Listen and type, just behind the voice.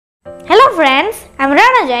Hello friends, I'm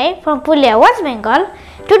RANAJOY from Pulia, West Bengal.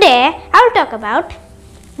 Today I will talk about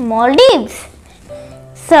Maldives.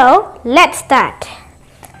 So let's start.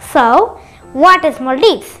 So what is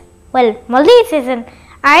Maldives? Well, Maldives is an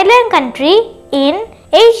island country in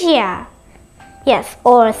Asia. Yes,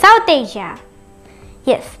 or South Asia.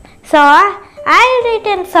 Yes. So I've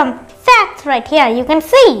written some facts right here, you can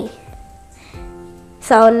see.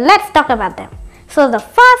 So let's talk about them. So the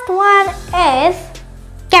first one is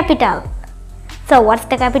capital. So what's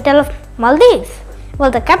the capital of Maldives?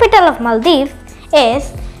 Well, the capital of Maldives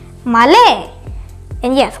is Malé.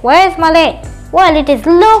 And yes, where is Malé? Well, it is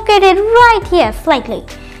located right here slightly.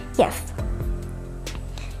 Yes.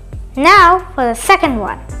 Now for the second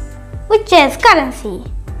one, which is currency.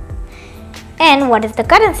 And what is the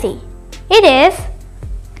currency? It is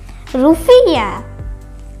rupiah.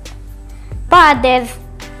 But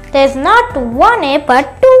there's not one A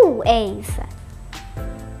but two A's.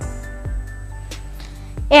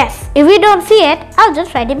 Yes, if you don't see it, I'll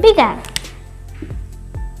just write it bigger.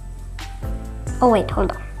 Oh wait,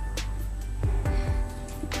 hold on.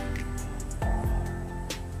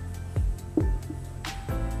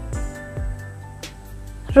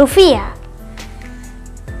 Rupiah.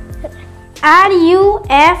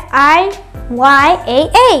 RUFIYAA.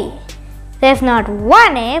 There's not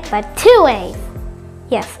one A but two A's.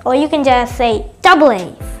 Yes, or you can just say double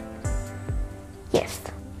A's. Yes.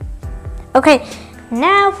 Okay,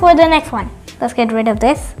 now for the next one. Let's get rid of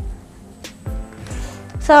this.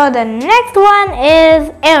 So the next one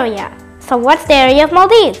is area. So what's the area of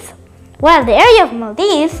Maldives? Well, the area of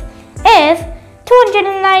Maldives is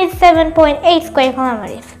 297.8 square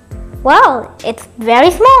kilometers. Well, it's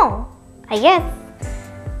very small, I guess.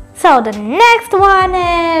 So the next one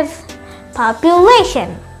is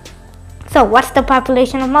population. So what's the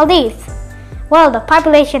population of Maldives? Well, the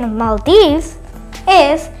population of Maldives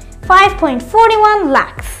is 5.41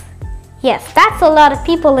 lakhs. Yes, that's a lot of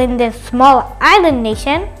people in this small island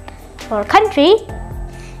nation or country.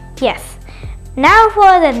 Yes. Now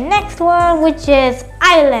for the next one, which is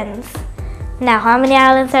islands. Now, how many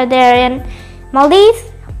islands are there in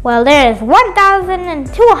Maldives? Well, there is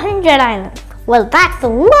 1,200 islands. Well, that's a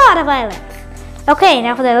lot of islands. Okay,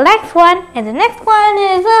 now for the next one, and the next one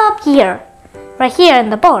is up here, right here on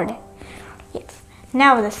the board. Yes.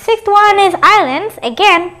 Now the sixth one is islands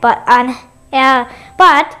again, but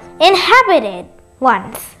inhabited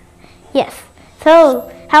ones. Yes. So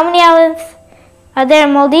how many islands are there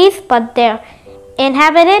in Maldives, but they're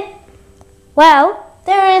inhabited? Well,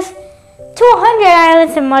 there is 200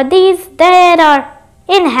 islands in Maldives that are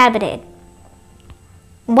inhabited,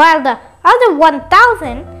 while the other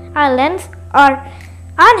 1,000 islands are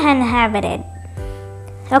uninhabited.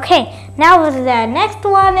 Okay, now the next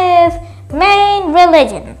one is main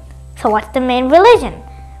religion. So what's the main religion?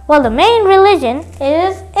 Well, the main religion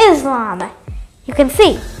is Islam. You can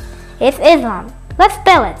see, it's Islam. Let's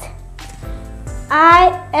spell it.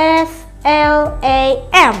 ISLAM.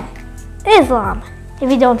 Islam. If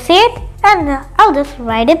you don't see it, and I'll just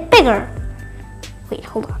write it bigger. Wait,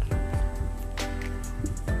 hold on.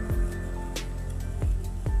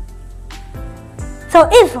 So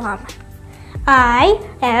Islam.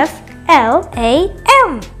 ISLAM.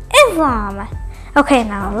 Islam. Okay,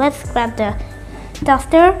 now let's grab the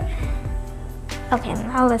duster. Okay,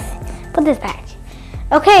 now let's put this back.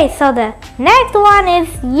 Okay, so the next one is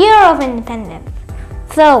Year of Independence.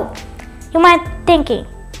 So you might be thinking,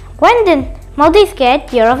 when did Maldives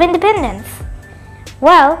get Year of Independence?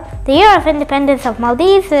 Well, the Year of Independence of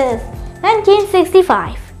Maldives is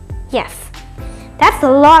 1965. Yes, that's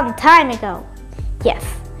a long time ago. Yes.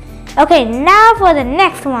 Okay, now for the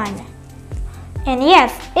next one. And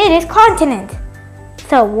yes, it is continent.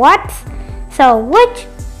 So which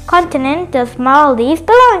continent does Maldives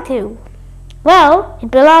belong to? Well, it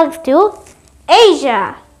belongs to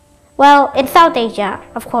Asia. Well, in South Asia,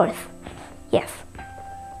 of course. Yes.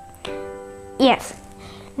 Yes.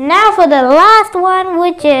 Now for the last one,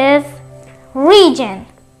 which is region.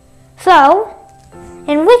 So,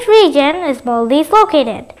 in which region is Maldives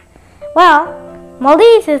located? Well,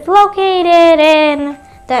 Maldives is located in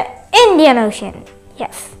the Indian Ocean.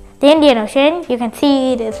 Yes, the Indian Ocean. You can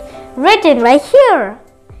see it is written right here.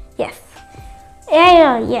 Yes.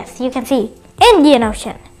 Yes, you can see Indian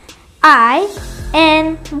Ocean.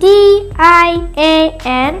 INDIAN,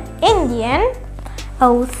 Indian.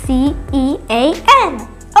 OCEAN,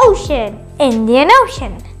 Ocean, Indian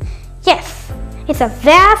Ocean. Yes, it's a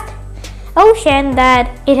vast ocean that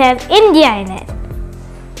it has India in it.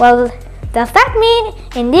 Well, does that mean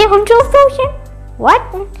India controls the ocean? What?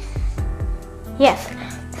 Yes.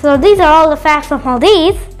 So these are all the facts of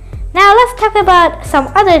Maldives. Now let's talk about some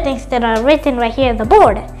other things that are written right here on the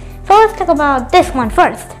board. So let's talk about this one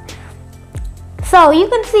first. So you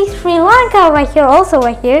can see Sri Lanka right here, also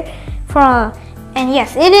right here. And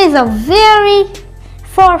yes, it is a very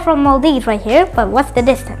far from Maldives right here. But what's the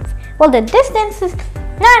distance? Well, the distance is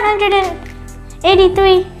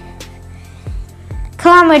 983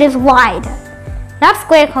 kilometers wide. Not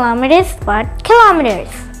square kilometers, but kilometers.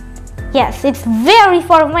 Yes, it's very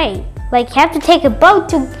far away. Like you have to take a boat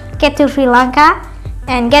to get to Sri Lanka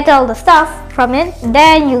and get all the stuff from it.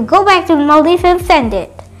 Then you go back to Maldives and send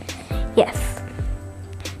it. Yes.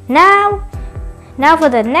 Now for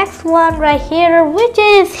the next one right here, which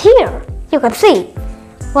is here. You can see.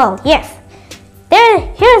 Well, yes.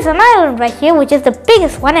 Here's an island right here, which is the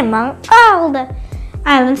biggest one among all the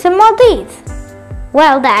islands in Maldives.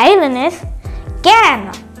 Well, the island is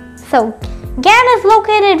Gan. So, Gan is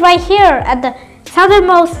located right here at the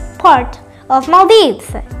southernmost part of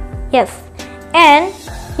Maldives. Yes, and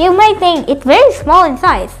you might think it's very small in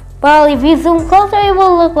size. Well, if you zoom closer, it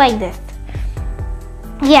will look like this.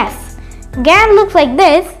 Yes, Gan looks like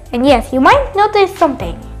this, and yes, you might notice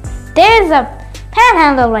something. There's a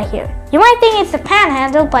panhandle right here. You might think it's a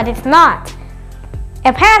panhandle, but it's not.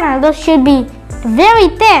 A panhandle should be very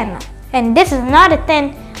thin, and this is not a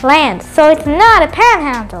thin land, so it's not a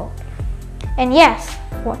panhandle. And yes,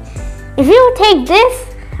 if you take this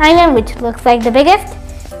island, which looks like the biggest,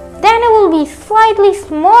 then it will be slightly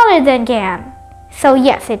smaller than Gan. So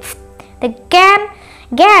yes, it's the Gan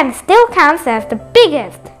still counts as the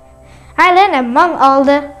biggest island among all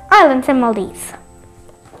the islands in Maldives.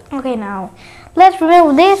 Okay, now let's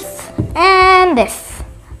remove this and this.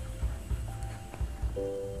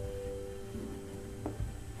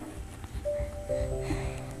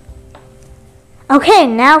 Okay,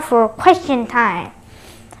 now for question time.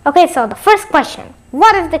 Okay, so the first question.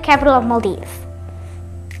 What is the capital of Maldives?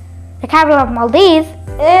 The capital of Maldives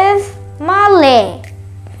is Malé.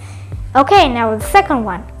 Okay, now the second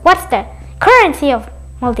one. What's the currency of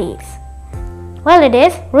Maldives? Well, it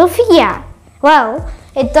is rupiah. Well,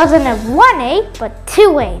 it doesn't have one A, but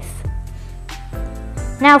two A's.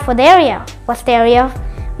 Now for the area. What's the area of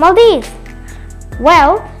Maldives?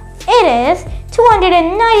 Well, it is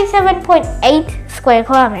 297.8 square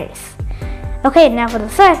kilometers. Okay, now for the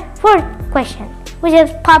fourth question, which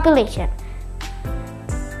is population.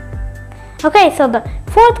 Okay, so the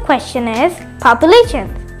fourth question is population.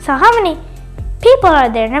 So how many people are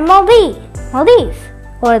there in Maldives?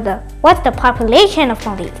 Or what's the population of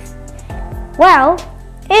Maldives? Well,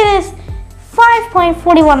 it is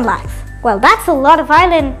 5.41 lakhs. Well, that's a lot of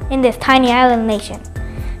island in this tiny island nation.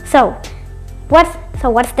 So what's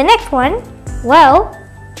the next one? Well,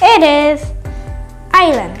 it is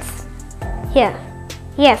islands. Here.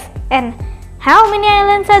 Yes, and how many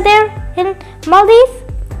islands are there in Maldives?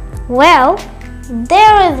 Well,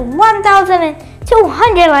 there is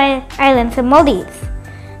 1,200 islands in Maldives.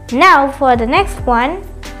 Now for the next one,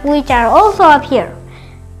 which are also up here.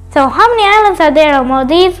 So how many islands are there in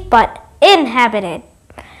Maldives but inhabited?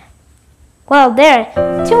 Well, there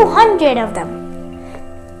are 200 of them.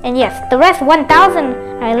 And yes, the rest 1,000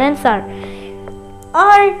 islands are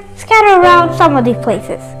scattered around some of these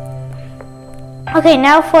places. Okay,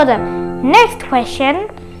 now for the next question,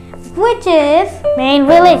 which is main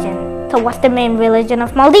religion. So what's the main religion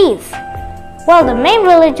of Maldives? Well, the main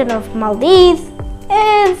religion of Maldives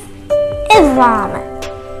is Islam.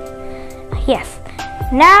 Yes.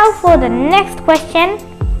 Now for the next question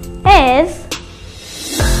is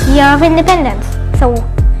year of independence. So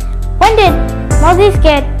when did Maldives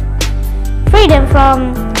get freedom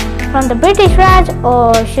from the British Raj,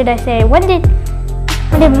 or should I say when did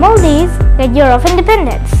Maldives get year of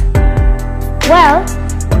independence? Well,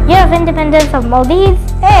 year of independence of Maldives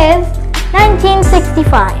is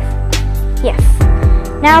 1965. Yes.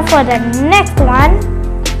 Now for the next one,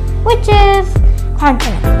 which is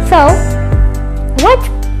continent. So, which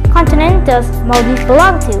continent does Maldives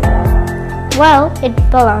belong to? Well, it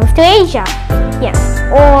belongs to Asia. Yes.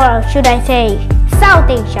 Or should I say South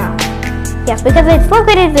Asia? Yes, because it's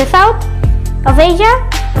located in the south of Asia,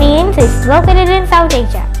 means it's located in South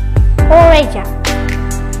Asia or Asia.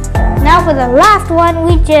 Now for the last one,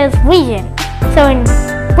 which is region. So in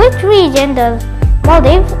which region does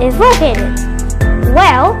Maldives is located?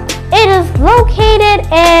 Well, it is located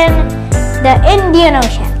in the Indian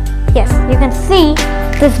Ocean. Yes, you can see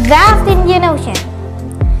this vast Indian Ocean.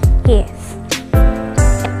 Yes.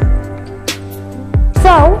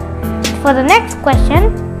 So, for the next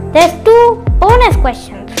question, there's two bonus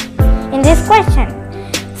questions in this question.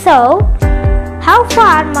 So, how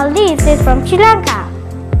far Maldives is from Sri Lanka?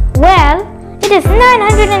 Well, it is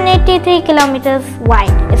 983 kilometers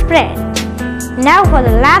wide. It's spread. Now for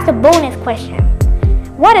the last bonus question.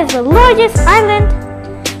 What is the largest island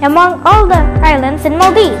among all the islands in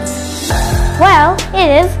Maldives? Well,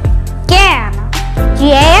 it is Gan.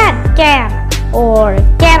 G-A-N, Gan, or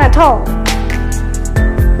Gan Atoll.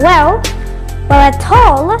 Well,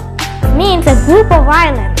 atoll means a group of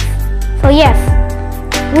islands. So yes,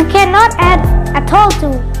 we cannot add atoll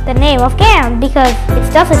to the name of Gan because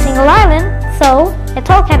it's just a single island, so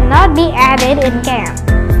atoll cannot be added in Gan.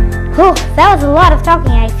 Whew, that was a lot of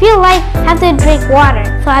talking. I feel like I have to drink water,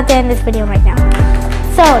 so I have to end this video right now.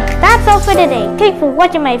 So that's all for today. Thanks for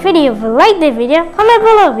watching my video. If you like the video, comment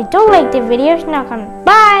below. If you don't like the video, not comment.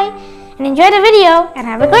 Bye, and enjoy the video, and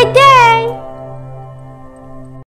have a great day.